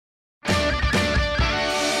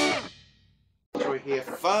here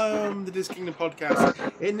from the Disney Kingdom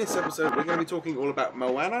podcast. In this episode, we're going to be talking all about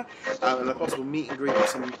Moana and a possible meet and greet with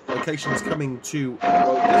some locations coming to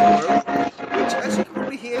Walt Disney World, which, as you can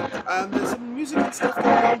probably hear, there's some music and stuff going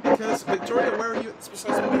on because, Victoria, where are you at this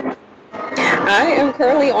precise moment? I am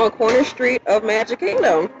currently on Corner Street of Magic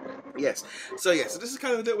Kingdom. Yes. So this is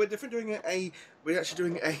kind of a little bit different. We're actually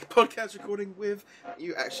doing a podcast recording with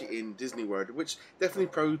you actually in Disney World, which definitely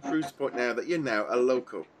proves the point now that you're now a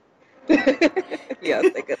local.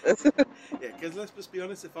 Yes, thank goodness. Yeah, because let's just be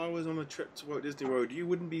honest, if I was on a trip to Walt Disney World, you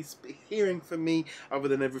wouldn't be hearing from me other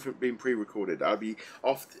than everything being pre-recorded. I'd be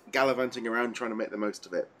off gallivanting around trying to make the most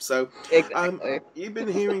of it. So, Exactly. You've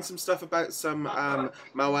been hearing some stuff about some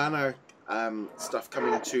Moana stuff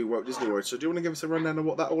coming to Walt Disney World. So do you want to give us a rundown of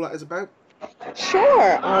what all that is about?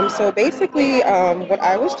 Sure. So basically, what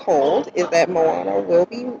I was told is that Moana will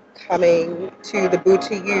be coming to the Boo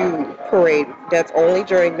to You parade. That's only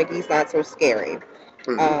during Mickey's Not So Scary.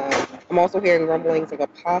 Mm-hmm. I'm also hearing rumblings of a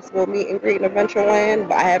possible meet and greet in Adventureland,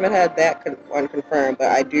 but I haven't had that one confirmed. But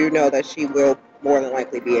I do know that she will more than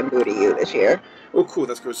likely be in Boo to You this year. Oh, cool.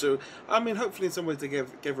 That's cool. So, I mean, hopefully in some ways they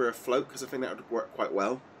give her a float, because I think that would work quite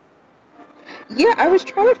well. Yeah, I was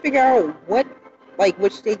trying to figure out would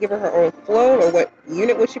they give her her own float or what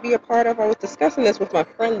unit would she be a part of. I was discussing this with my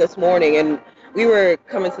friend this morning, and we were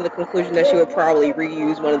coming to the conclusion that she would probably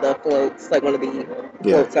reuse one of the floats, like one of the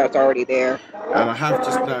floats that's already there. And I have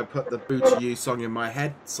just now put the Boo to You song in my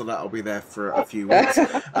head, so that'll be there for a few weeks.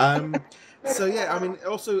 So yeah, I mean,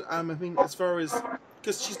 also, I mean, as far as,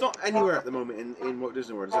 because she's not anywhere at the moment in Walt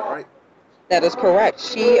Disney World, is that right? That is correct.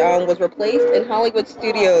 She was replaced in Hollywood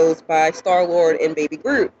Studios by Star-Lord and Baby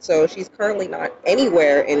Groot, so she's currently not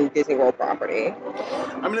anywhere in Disney World property.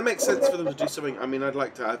 I mean, it makes sense for them to do something. I mean, I'd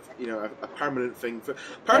like to have, a permanent thing.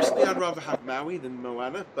 Personally, I'd rather have Maui than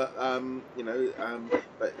Moana, but,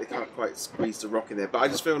 but they can't quite squeeze the rock in there. But I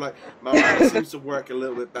just feel like Moana seems to work a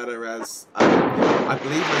little bit better as, I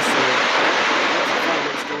believe I saw...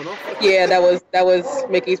 Going off. Yeah, that was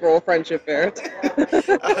Mickey's Royal Friendship Fair.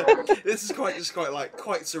 This is quite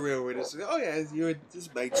surreal. When it's you're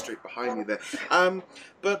just Main Street behind you there.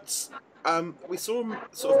 But we saw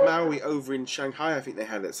sort of Maui over in Shanghai. I think they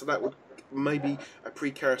had it, so that would maybe a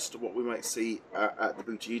precursor to what we might see at the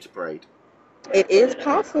Boo to You parade. It is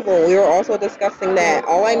possible. We were also discussing that.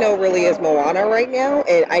 All I know really is Moana right now,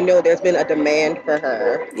 and I know there's been a demand for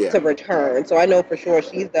her to return. So I know for sure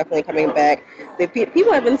she's definitely coming back.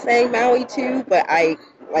 People have been saying Maui too, but I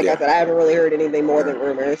said, I haven't really heard anything more than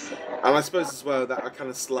rumors. And I suppose as well that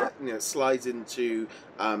kind of slides into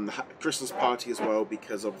the Christmas party as well,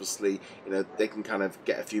 because obviously they can kind of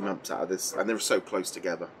get a few months out of this, and they're so close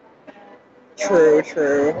together. True.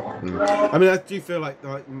 I mean, I do feel like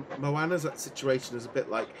Moana's that situation is a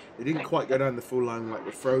bit like they didn't quite go down the full line like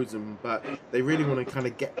with Frozen, but they really want to kind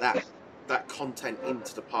of get that content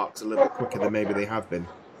into the parks a little bit quicker than maybe they have been.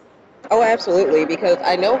 Oh, absolutely, because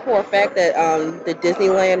I know for a fact that the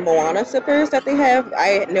Disneyland Moana sippers that they have,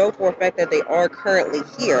 I know for a fact that they are currently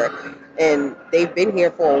here, and they've been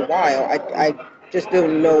here for a while. I just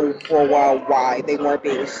didn't know for a while why they weren't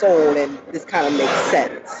being sold, and this kind of makes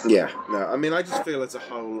sense. Yeah, no, I mean, I just feel as a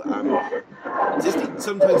whole, Disney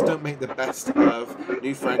sometimes don't make the best of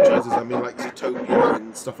new franchises. I mean, like Zootopia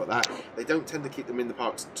and stuff like that. They don't tend to keep them in the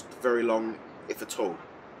parks very long, if at all.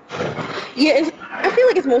 Yeah, I feel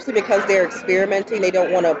like it's mostly because they're experimenting. They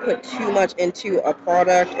don't want to put too much into a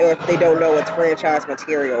product, or if they don't know it's franchise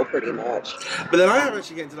material, pretty much. But then I am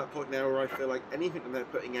actually getting to that point now where I feel like anything that they're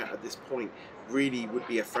putting out at this point really would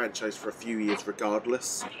be a franchise for a few years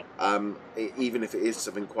regardless, even if it is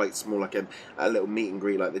something quite small, like a little meet and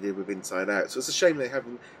greet like they did with Inside Out. So it's a shame they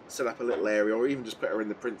haven't set up a little area or even just put her in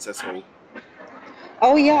the Princess Hall.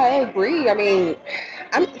 Oh yeah, I agree. I mean,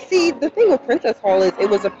 the thing with Princess Hall is it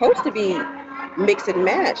was supposed to be mix and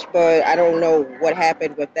match, but I don't know what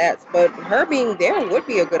happened with that. But her being there would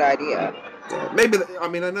be a good idea. Yeah, maybe, I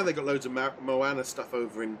mean, I know they got loads of Moana stuff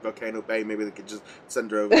over in Volcano Bay. Maybe they could just send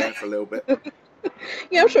her over there for a little bit.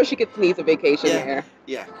 Yeah, I'm sure she needs a vacation there.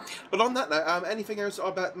 Yeah. But on that note, anything else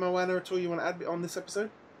about Moana at all you want to add on this episode?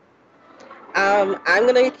 I'm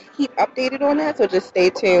going to keep updated on that, so just stay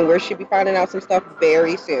tuned. We should be finding out some stuff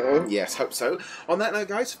very soon. Yes, hope so. On that note,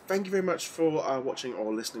 guys, thank you very much for watching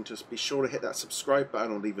or listening to us. Be sure to hit that subscribe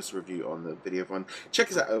button or leave us a review on the video one.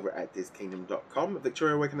 Check us out over at DisKingdom.com.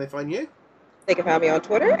 Victoria, where can they find you? They can find me on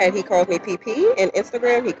Twitter, and he calls me PP, and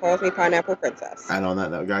Instagram, he calls me Pineapple Princess. And on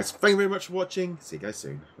that note, guys, thank you very much for watching. See you guys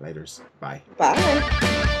soon. Laters. Bye.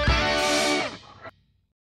 Bye.